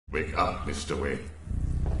Wake up, Mr. Wayne.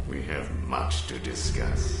 We have much to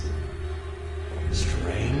discuss.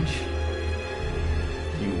 Strange?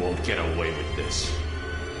 You won't get away with this.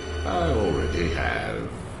 I already have.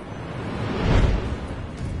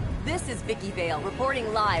 This is Vicky Vale,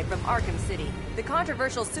 reporting live from Arkham City, the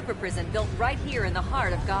controversial super prison built right here in the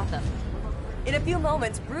heart of Gotham. In a few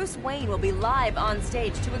moments, Bruce Wayne will be live on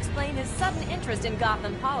stage to explain his sudden interest in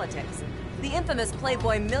Gotham politics. The infamous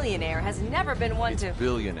Playboy millionaire has never been one to... It's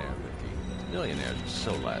billionaire, Vicky. Millionaires were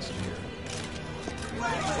so last year.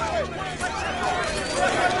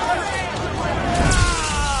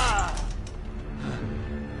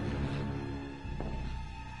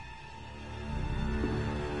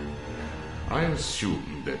 I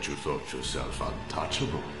assume that you thought yourself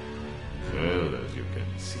untouchable. Well, as you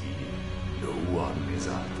can see, no one is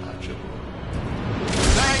untouchable.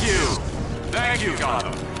 Thank you! Thank you,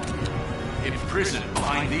 Gotham! In prison,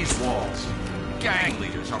 behind these walls, gang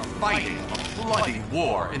leaders are fighting a bloody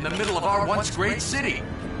war in the middle of our once great city.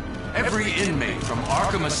 Every inmate from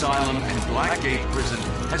Arkham Asylum and Blackgate Prison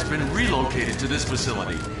has been relocated to this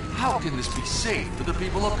facility. How can this be safe for the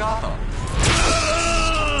people of Gotham?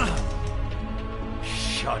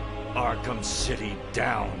 Shut Arkham City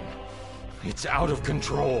down. It's out of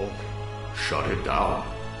control. Shut it down.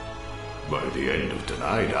 By the end of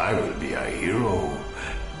tonight, I will be a hero,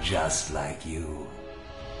 just like you.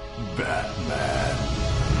 Batman.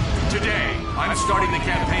 Today, I'm starting the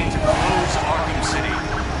campaign to close Arkham City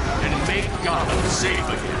and make Gotham safe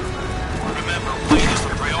again. Remember, Wayne is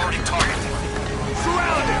the priority target.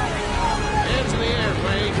 Surround him! Hands in the air,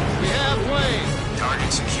 Wayne. We have Wayne.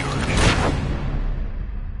 Target secured.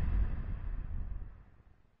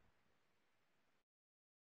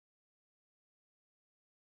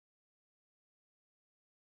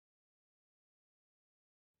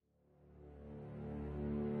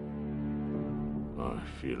 I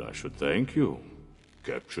feel I should thank you.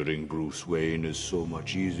 Capturing Bruce Wayne is so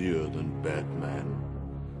much easier than Batman.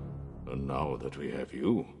 And now that we have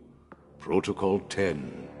you, Protocol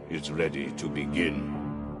 10 is ready to begin.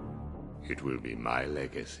 It will be my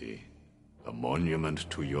legacy, a monument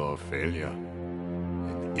to your failure.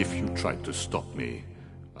 And if you try to stop me,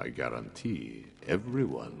 I guarantee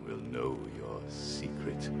everyone will know your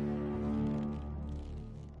secret.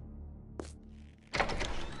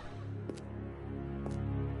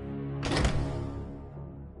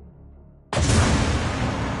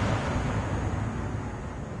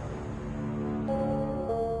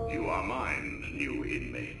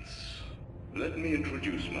 Let me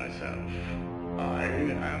introduce myself. I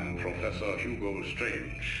am Professor Hugo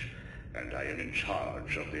Strange, and I am in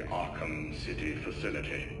charge of the Arkham City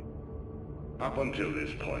facility. Up until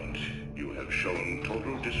this point, you have shown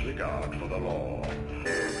total disregard for the law. You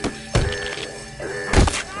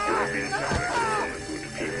have been separated from the good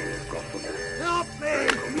people of Gotham. Help me!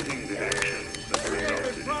 Committing the actions that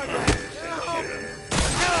resulted in violence and tyranny.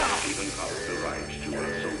 Even have the right to a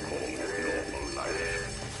so-called normal life.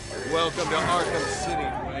 Welcome to Arkham City,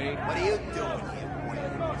 Wayne. What are you doing here,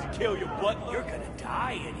 Wayne? Kill your butt. You're gonna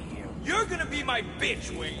die in here. You're gonna be my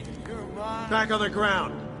bitch, Wayne. Back on the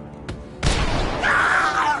ground.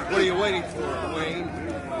 What are you waiting for, Wayne?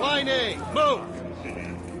 Line A, move!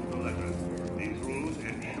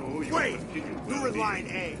 Wayne, you're in line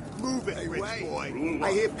A. Move it, rich boy.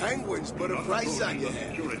 I hear penguins put a price on your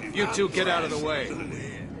head. You two get out of the way.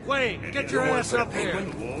 Wayne, get your ass up here.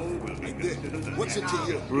 What's it to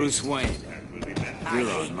you? Bruce Wayne, you're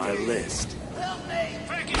on my list. Help me!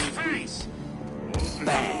 Break his face!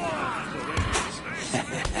 Bang!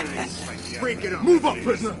 Break it up! Move up,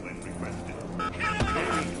 prisoner!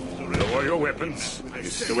 Lower your weapons.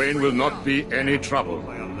 Mr. Wayne will not be any trouble.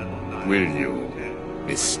 Will you,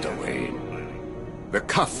 Mr. Wayne? The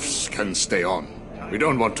cuffs can stay on. We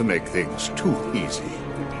don't want to make things too easy,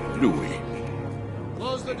 do we?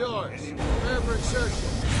 Close the doors. Prepare for insertion.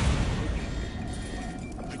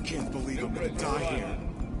 I can't believe I'm gonna die here.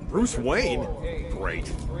 Bruce Wayne?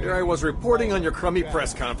 Great. Here I was reporting on your crummy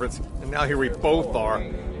press conference, and now here we both are.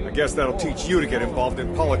 I guess that'll teach you to get involved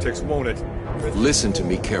in politics, won't it? Listen to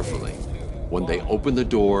me carefully. When they open the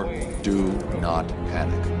door, do not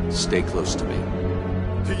panic. Stay close to me.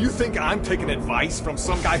 Do you think I'm taking advice from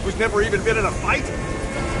some guy who's never even been in a fight?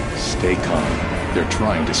 Stay calm. They're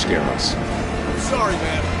trying to scare us. Sorry,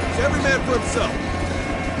 man. It's every man for himself.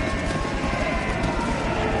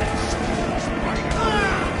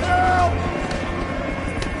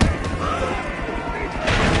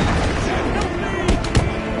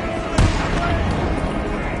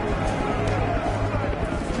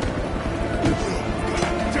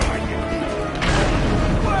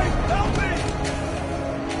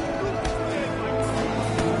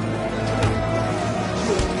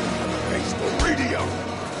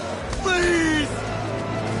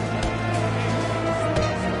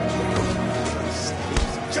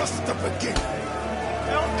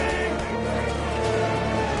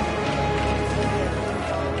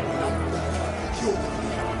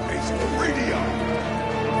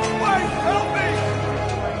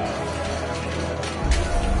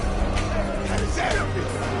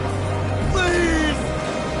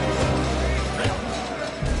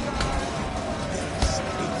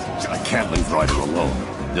 can't leave Ryder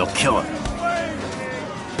alone. They'll kill him.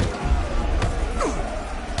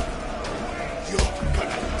 You're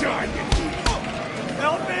gonna die in here.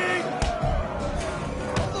 Help me!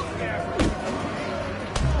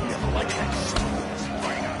 Never like that smooth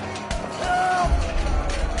spider. Help!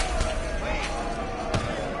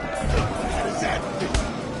 How does that feel?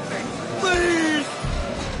 Please!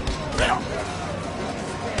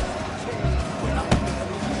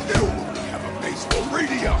 You have a baseball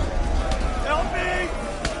radio. Help me!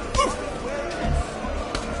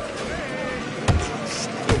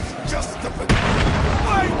 Just a bit.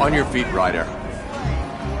 On your feet, Ryder.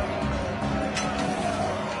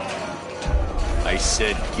 I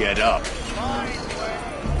said get up.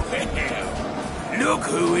 Well, look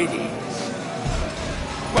who it is.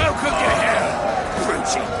 Welcome to hell,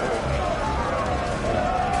 Brucey.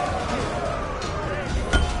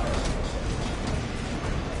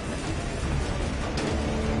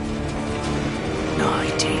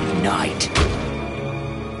 Nighty night.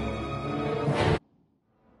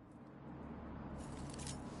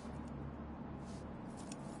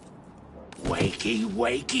 Wakey,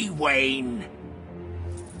 wakey, Wayne.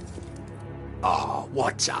 Oh,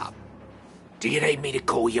 what's up? Do you need me to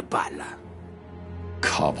call you butler?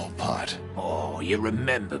 Cobblepot. Oh, you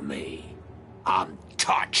remember me. I'm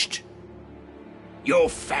touched. Your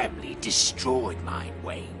family destroyed mine,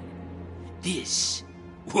 Wayne. This,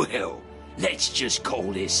 well, let's just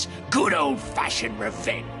call this good old-fashioned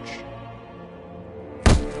revenge.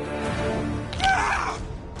 Ah!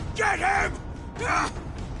 Get him! Ah!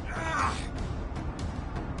 Ah!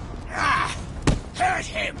 Ah! Hurt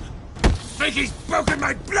him! Think he's broken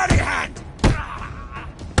my bloody hand!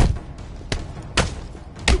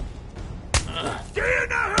 Do you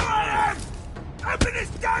know who I am? Open this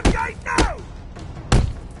damn gate now!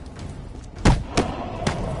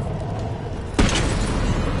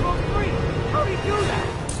 How do you do that?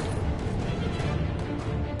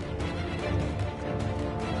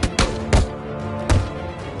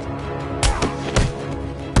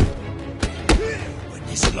 When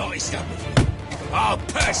this lot is done with you, I'll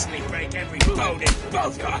personally break every bone in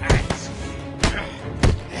both your hands.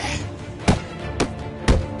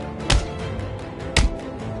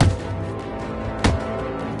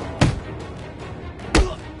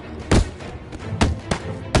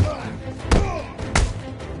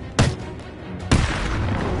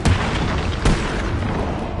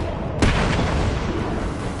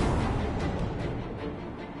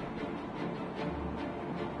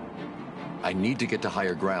 I need to get to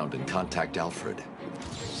higher ground and contact Alfred.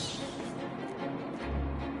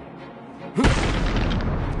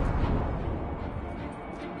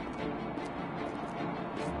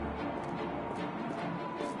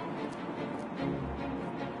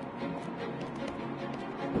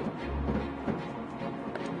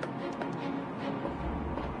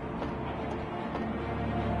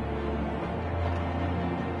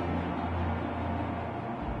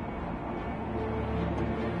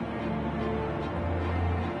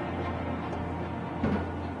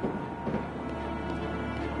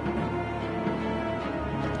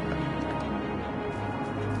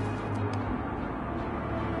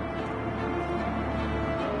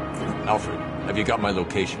 Alfred, have you got my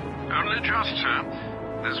location? Only just, sir.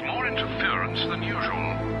 There's more interference than usual.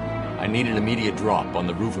 I need an immediate drop on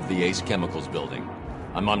the roof of the Ace Chemicals building.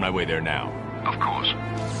 I'm on my way there now. Of course.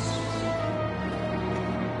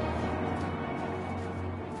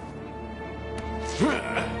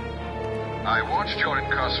 I watched your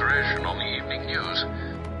incarceration on the evening news.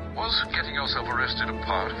 Was getting yourself arrested a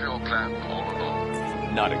part of your plan all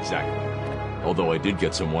along? Not exactly. Although I did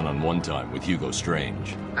get some one-on-one time with Hugo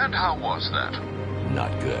Strange. And how was that?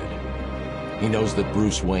 Not good. He knows that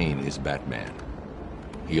Bruce Wayne is Batman.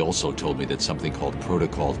 He also told me that something called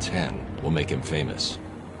Protocol 10 will make him famous.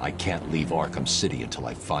 I can't leave Arkham City until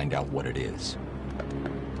I find out what it is.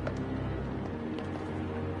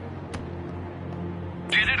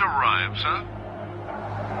 Did it arrive, sir?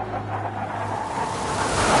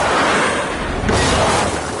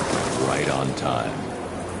 Right on time.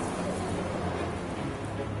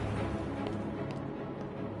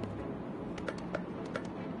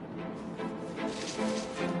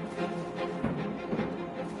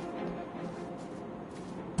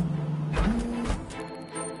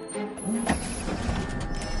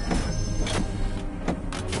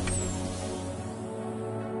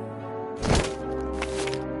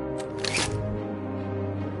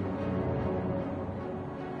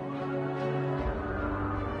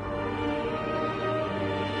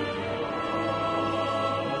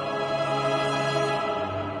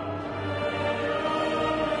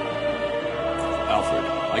 Alfred,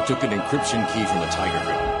 I took an encryption key from the Tiger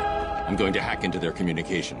gun. I'm going to hack into their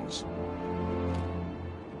communications.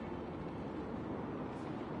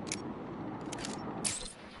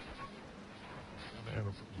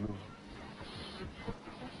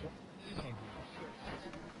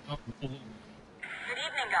 Good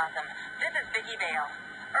evening, Gotham. This is Vicky Vale.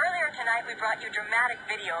 Earlier tonight, we brought you dramatic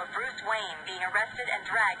video of Bruce Wayne being arrested and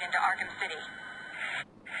dragged into Arkham City.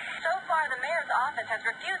 So far, the mayor's office has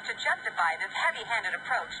refused to justify this heavy-handed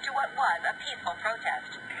approach to what was a peaceful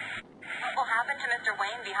protest. What will happen to Mr.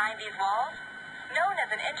 Wayne behind these walls? Known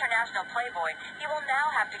as an international playboy, he will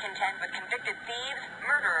now have to contend with convicted thieves,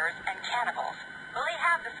 murderers, and cannibals. Will he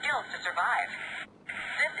have the skills to survive?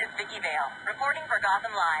 This is Vicky Vale, reporting for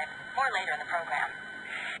Gotham Live. More later in the program.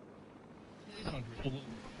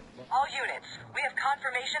 All units, we have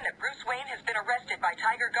confirmation that Bruce Wayne has been arrested by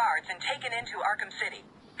Tiger Guards and taken into Arkham City.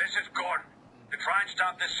 This is Gordon. To try and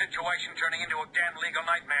stop this situation turning into a damn legal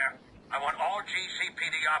nightmare, I want all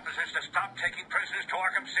GCPD officers to stop taking prisoners to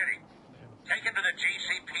Arkham City. Take them to the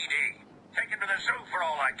GCPD. Take them to the zoo for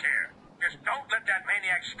all I care. Just don't let that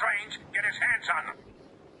maniac Strange get his hands on them.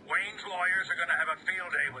 Wayne's lawyers are going to have a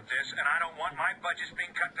field day with this, and I don't want my budgets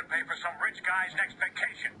being cut to pay for some rich guy's next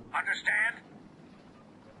vacation. Understand?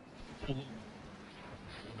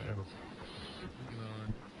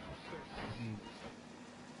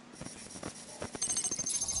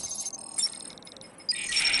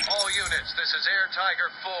 All units, this is Air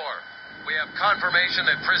Tiger 4. We have confirmation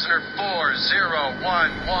that prisoner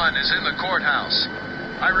 4011 is in the courthouse.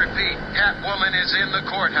 I repeat, Catwoman is in the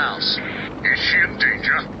courthouse. Is she in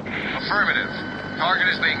danger? Affirmative.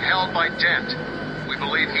 Target is being held by Dent. We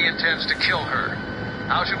believe he intends to kill her.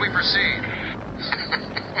 How should we proceed?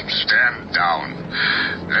 Stand down.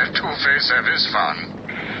 Let Two-Face have his fun.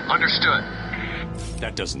 Understood.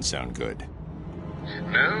 That doesn't sound good.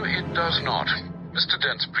 No, it does not. Mr.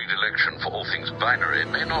 Dent's predilection for all things binary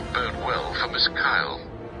may not bode well for Miss Kyle.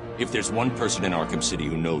 If there's one person in Arkham City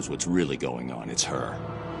who knows what's really going on, it's her.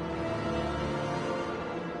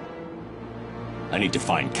 I need to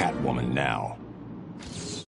find Catwoman now.